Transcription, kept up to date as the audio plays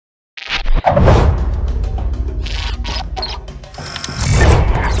Hey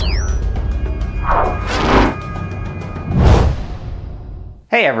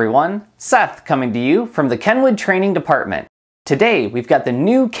everyone, Seth coming to you from the KENWOOD Training Department. Today we've got the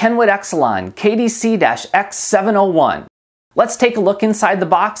new KENWOOD eXcelon KDC-X701. Let's take a look inside the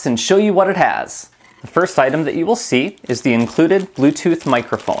box and show you what it has. The first item that you will see is the included Bluetooth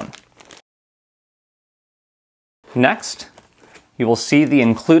microphone. Next, you will see the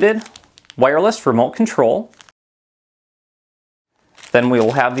included wireless remote control. Then we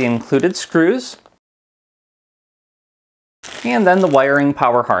will have the included screws. And then the wiring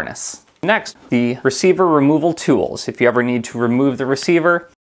power harness. Next, the receiver removal tools. If you ever need to remove the receiver,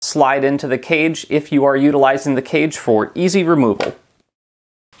 slide into the cage if you are utilizing the cage for easy removal.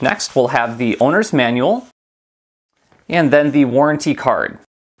 Next, we'll have the owner's manual and then the warranty card.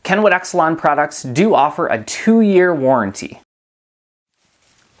 KENWOOD eXcelon products do offer a 2-year warranty.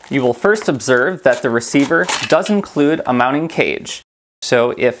 You will first observe that the receiver does include a mounting cage.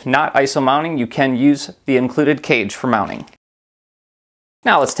 So if not ISO mounting, you can use the included cage for mounting.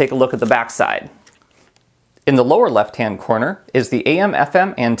 Now let's take a look at the back side. In the lower left-hand corner is the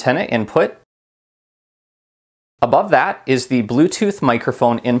AM/FM antenna input. Above that is the Bluetooth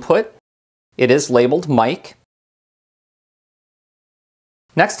microphone input. It is labeled mic.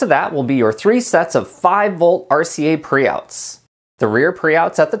 Next to that will be your 3 sets of 5-volt RCA pre-outs. The rear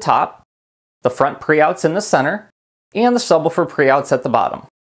pre-outs at the top, the front pre-outs in the center, and the subwoofer pre-outs at the bottom.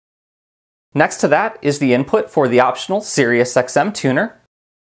 Next to that is the input for the optional Sirius XM tuner.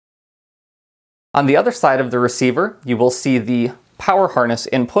 On the other side of the receiver, you will see the power harness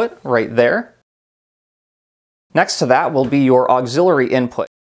input right there. Next to that will be your auxiliary input.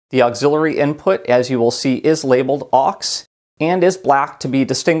 The auxiliary input, as you will see, is labeled aux and is black to be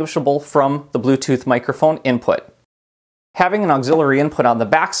distinguishable from the Bluetooth microphone input. Having an auxiliary input on the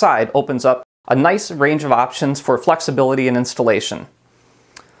back side opens up a nice range of options for flexibility and installation.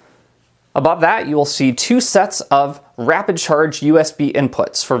 Above that, you will see 2 sets of rapid charge USB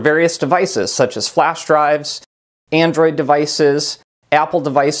inputs for various devices such as flash drives, Android devices, Apple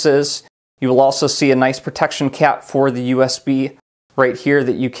devices. You will also see a nice protection cap for the USB right here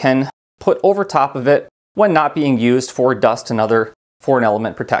that you can put over top of it when not being used for dust and other foreign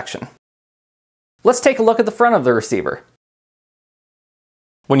element protection. Let's take a look at the front of the receiver.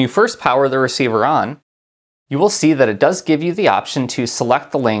 When you first power the receiver on, you will see that it does give you the option to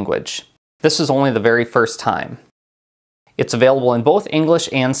select the language. This is only the very first time. It's available in both English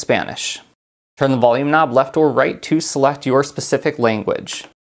and Spanish. Turn the volume knob left or right to select your specific language.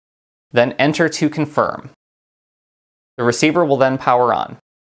 Then enter to confirm. The receiver will then power on.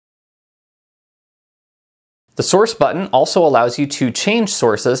 The source button also allows you to change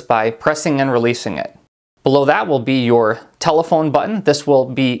sources by pressing and releasing it. Below that will be your telephone button. This will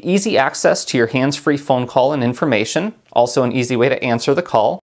be easy access to your hands-free phone call and information, also an easy way to answer the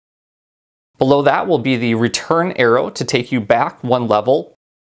call. Below that will be the return arrow to take you back 1 level.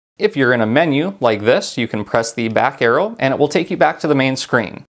 If you're in a menu like this, you can press the back arrow and it will take you back to the main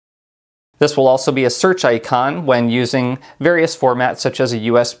screen. This will also be a search icon when using various formats such as a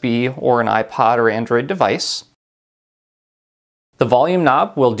USB or an iPod or Android device. The volume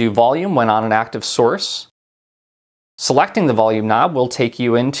knob will do volume when on an active source. Selecting the volume knob will take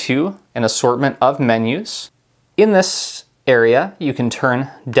you into an assortment of menus. In this area, you can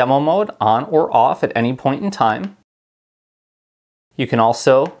turn demo mode on or off at any point in time. You can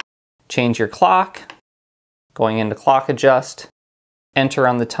also change your clock, going into clock adjust, enter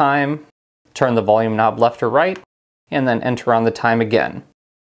on the time, turn the volume knob left or right, and then enter on the time again.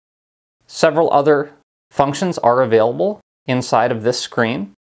 Several other functions are available inside of this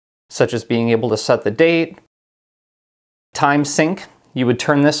screen, such as being able to set the date, time sync. You would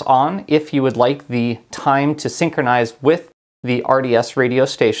turn this on if you would like the time to synchronize with the RDS radio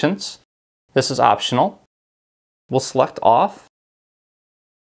stations. This is optional. We'll select off.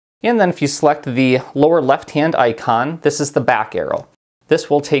 And then if you select the lower left-hand icon, this is the back arrow. This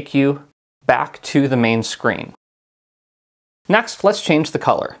will take you back to the main screen. Next, let's change the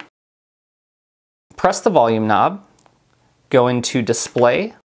color. Press the volume knob, go into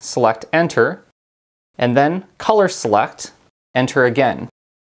Display, select Enter, and then Color Select, Enter again.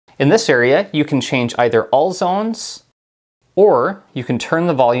 In this area, you can change either all zones, or you can turn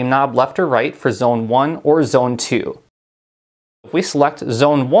the volume knob left or right for Zone 1 or Zone 2. If we select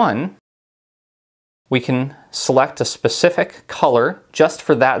Zone 1, we can select a specific color just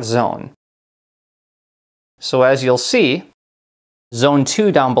for that zone. So as you'll see, Zone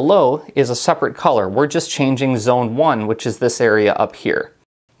 2 down below is a separate color. We're just changing Zone 1, which is this area up here.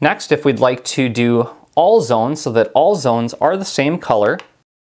 Next, if we'd like to do all zones so that all zones are the same color,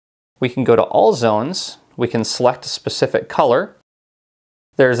 we can go to all zones. We can select a specific color.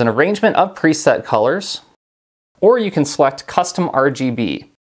 There's an arrangement of preset colors, or you can select custom RGB.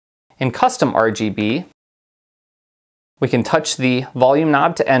 In custom RGB, we can touch the volume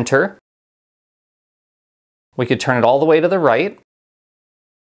knob to enter. We could turn it all the way to the right.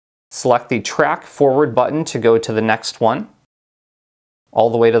 Select the track forward button to go to the next one,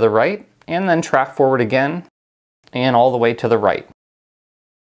 all the way to the right, and then track forward again, and all the way to the right.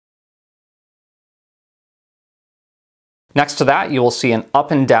 Next to that, you will see an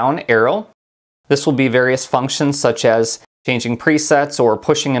up and down arrow. This will be various functions such as changing presets or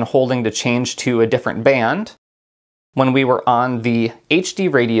pushing and holding to change to a different band. When we were on the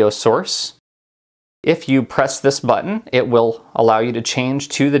HD radio source, if you press this button, it will allow you to change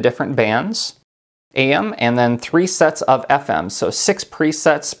to the different bands, AM, and then 3 sets of FM, so 6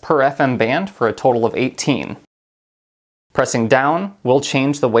 presets per FM band for a total of 18. Pressing down will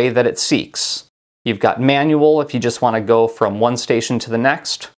change the way that it seeks. You've got manual if you just want to go from one station to the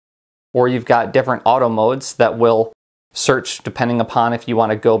next, or you've got different auto modes that will search depending upon if you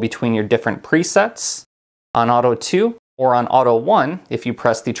want to go between your different presets. On Auto 2 or on Auto 1, if you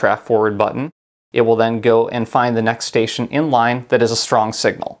press the track forward button, it will then go and find the next station in line that is a strong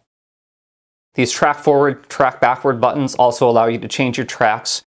signal. These track forward, track backward buttons also allow you to change your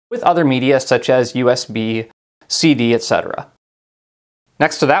tracks with other media such as USB, CD, etc.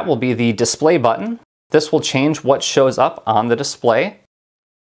 Next to that will be the display button. This will change what shows up on the display.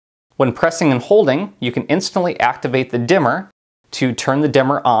 When pressing and holding, you can instantly activate the dimmer to turn the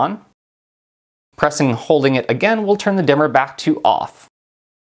dimmer on. Pressing and holding it again will turn the dimmer back to off.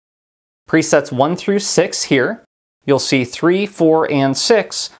 Presets 1 through 6 here. You'll see 3, 4, and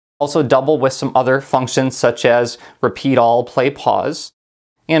 6 also double with some other functions such as repeat all, play, pause.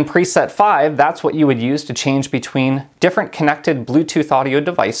 And preset 5, that's what you would use to change between different connected Bluetooth audio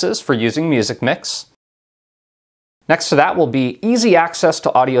devices for using Music Mix. Next to that will be easy access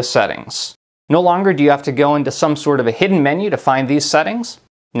to audio settings. No longer do you have to go into some sort of a hidden menu to find these settings.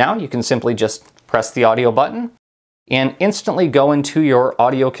 Now you can simply just press the audio button and instantly go into your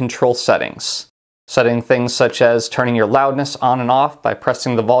audio control settings. Setting things such as turning your loudness on and off by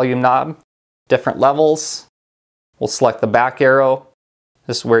pressing the volume knob, different levels. We'll select the back arrow.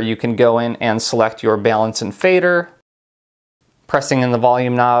 This is where you can go in and select your balance and fader, pressing in the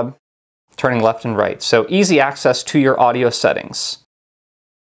volume knob, turning left and right. So easy access to your audio settings.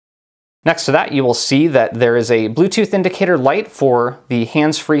 Next to that, you will see that there is a Bluetooth indicator light for the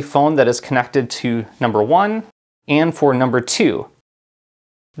hands-free phone that is connected to number 1 and for number 2.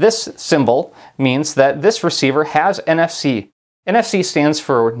 This symbol means that this receiver has NFC. NFC stands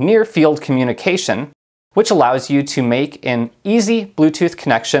for Near Field Communication, which allows you to make an easy Bluetooth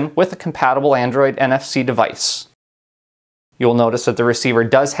connection with a compatible Android NFC device. You'll notice that the receiver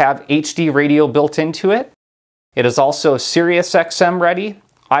does have HD radio built into it. It is also Sirius XM ready,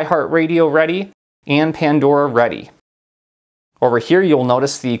 iHeartRadio ready, and Pandora ready. Over here you'll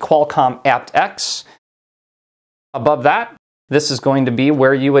notice the Qualcomm aptX. Above that, this is going to be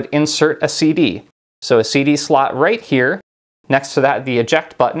where you would insert a CD. So a CD slot right here, next to that the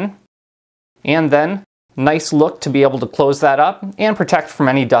eject button, and then nice look to be able to close that up and protect from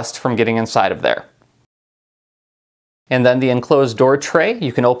any dust from getting inside of there. And then the enclosed door tray,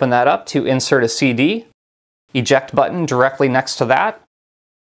 you can open that up to insert a CD, eject button directly next to that,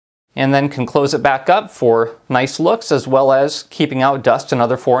 and then can close it back up for nice looks as well as keeping out dust and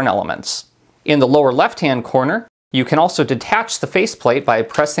other foreign elements. In the lower left-hand corner, you can also detach the faceplate by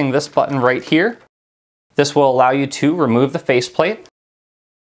pressing this button right here. This will allow you to remove the faceplate.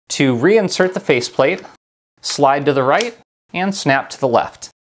 To reinsert the faceplate, slide to the right, and snap to the left.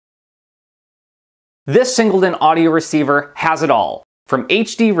 This singled-in audio receiver has it all, from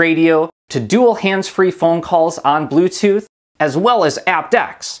HD radio to dual hands-free phone calls on Bluetooth, as well as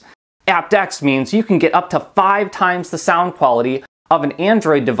aptX. aptX means you can get up to 5 times the sound quality of an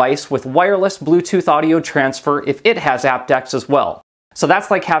Android device with wireless Bluetooth audio transfer if it has aptX as well. So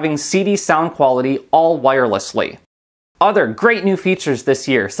that's like having CD sound quality all wirelessly. Other great new features this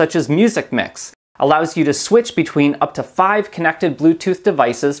year, such as Music Mix, allows you to switch between up to 5 connected Bluetooth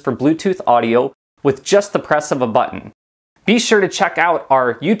devices for Bluetooth audio with just the press of a button. Be sure to check out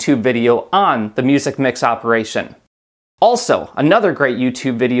our YouTube video on the Music Mix operation. Also, another great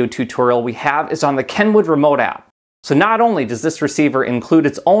YouTube video tutorial we have is on the KENWOOD remote app. So not only does this receiver include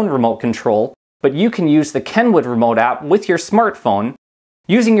its own remote control, but you can use the KENWOOD remote app with your smartphone,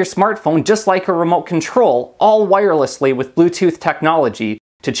 using your smartphone just like a remote control, all wirelessly with Bluetooth technology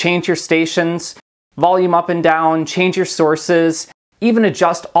to change your stations, volume up and down, change your sources, even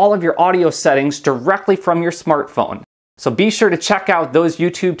adjust all of your audio settings directly from your smartphone. So be sure to check out those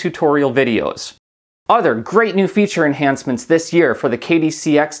YouTube tutorial videos. Other great new feature enhancements this year for the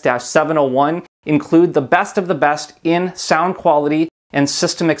KDC-X701 include the best of the best in sound quality and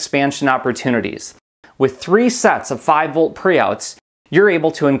system expansion opportunities. With 3 sets of 5-volt pre-outs, you're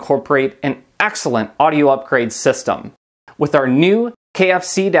able to incorporate an excellent audio upgrade system. With our new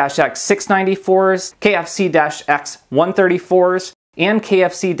KFC-X694s, KFC-X134s, and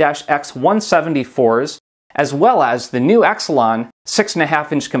KFC-X174s, as well as the new eXcelon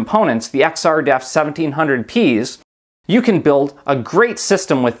 6.5-inch components, the XR-1700Ps, you can build a great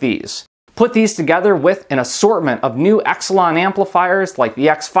system with these. Put these together with an assortment of new eXcelon amplifiers like the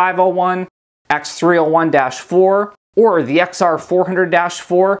X501, X301-4, or the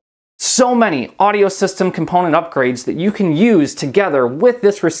XR400-4. So many audio system component upgrades that you can use together with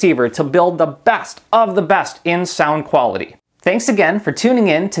this receiver to build the best of the best in sound quality. Thanks again for tuning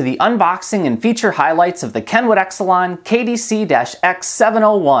in to the unboxing and feature highlights of the KENWOOD eXcelon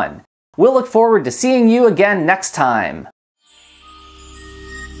KDC-X701. We'll look forward to seeing you again next time.